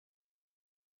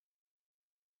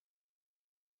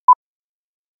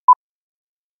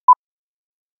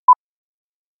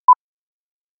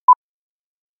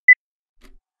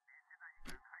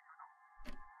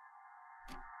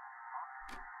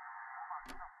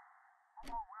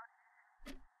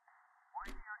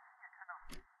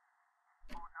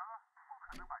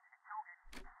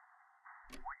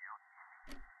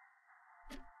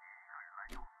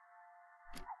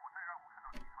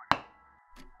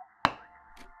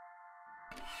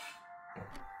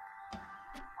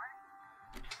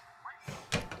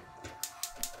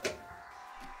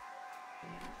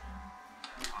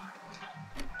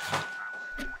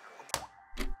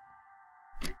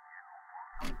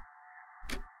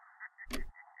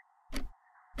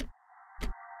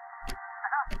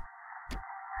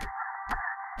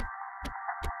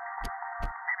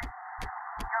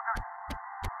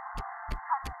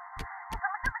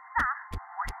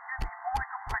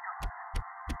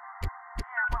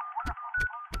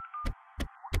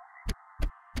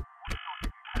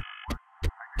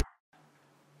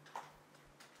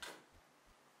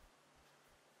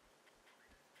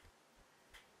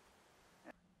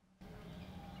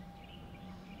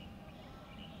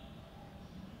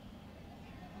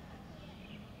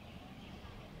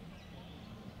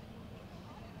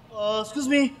Excuse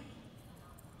me.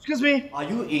 Excuse me. Are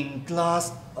you in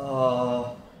class?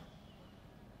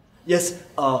 Yes,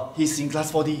 he's in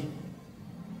class 40.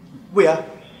 Wait,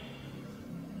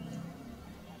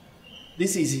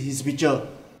 this is his picture.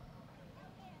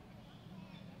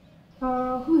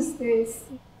 Who's this?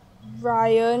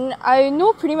 Ryan. I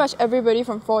know pretty much everybody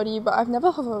from 40, but I've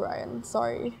never heard of Ryan.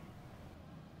 Sorry.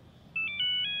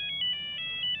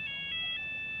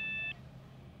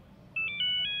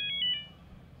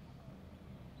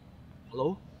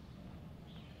 Hello?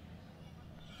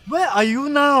 Where are you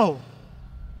now?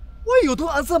 Why you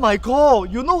don't answer my call?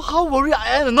 You know how worried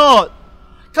I am or not?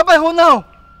 Come back home now!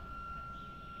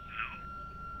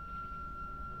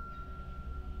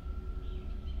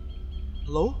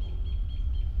 Hello?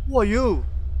 Who are you?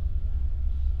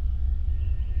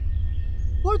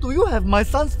 Why do you have my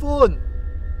son's phone?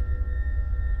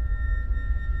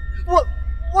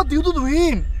 What do you do to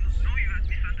him?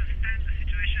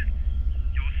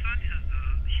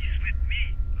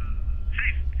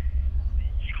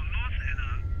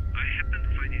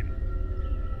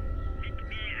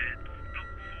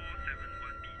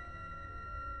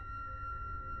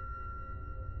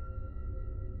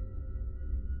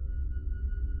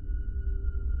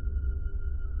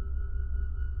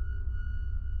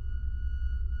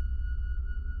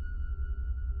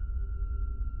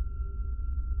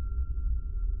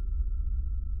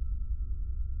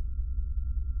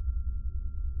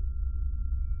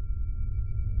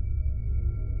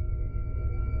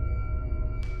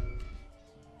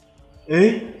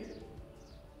 Eh?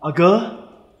 Aga?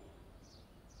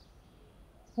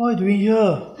 What are you doing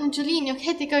here? I'm Jolene, your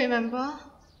caretaker, remember?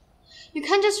 You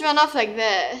can't just run off like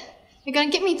that. You're gonna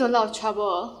get me into a lot of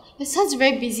trouble. Your son's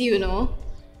very busy, you know.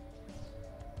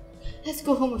 Let's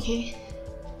go home, okay?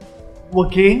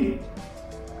 Working?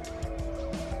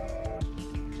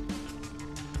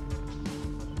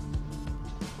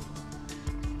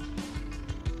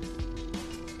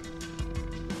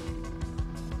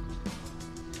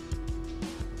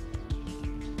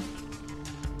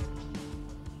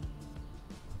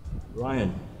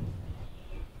 Ryan,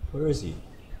 where is he?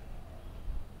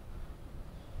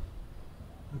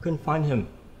 I couldn't find him.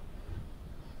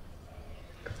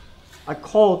 I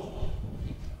called,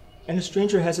 and a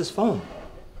stranger has his phone.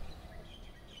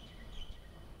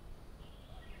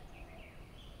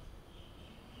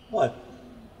 What?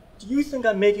 Do you think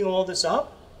I'm making all this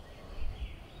up?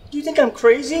 Do you think I'm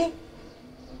crazy?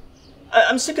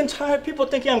 I'm sick and tired of people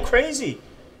thinking I'm crazy.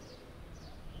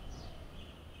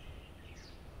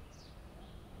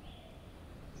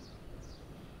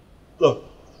 Look,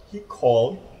 he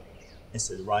called and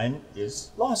said Ryan is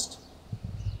lost.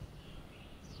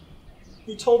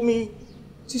 He told me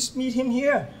to meet him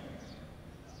here.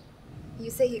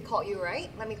 You say he called you, right?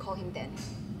 Let me call him then.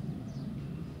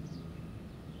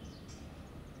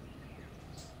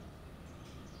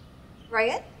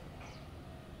 Ryan?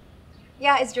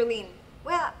 Yeah, it's Jolene.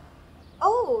 Where?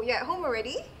 Oh, you're at home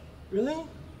already? Really?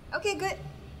 Okay, good.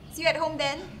 See you at home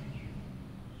then.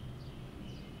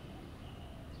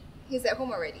 He's at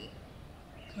home already.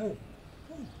 Good.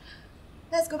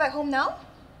 Let's go back home now.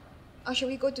 Or should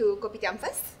we go to Kopitiam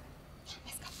first?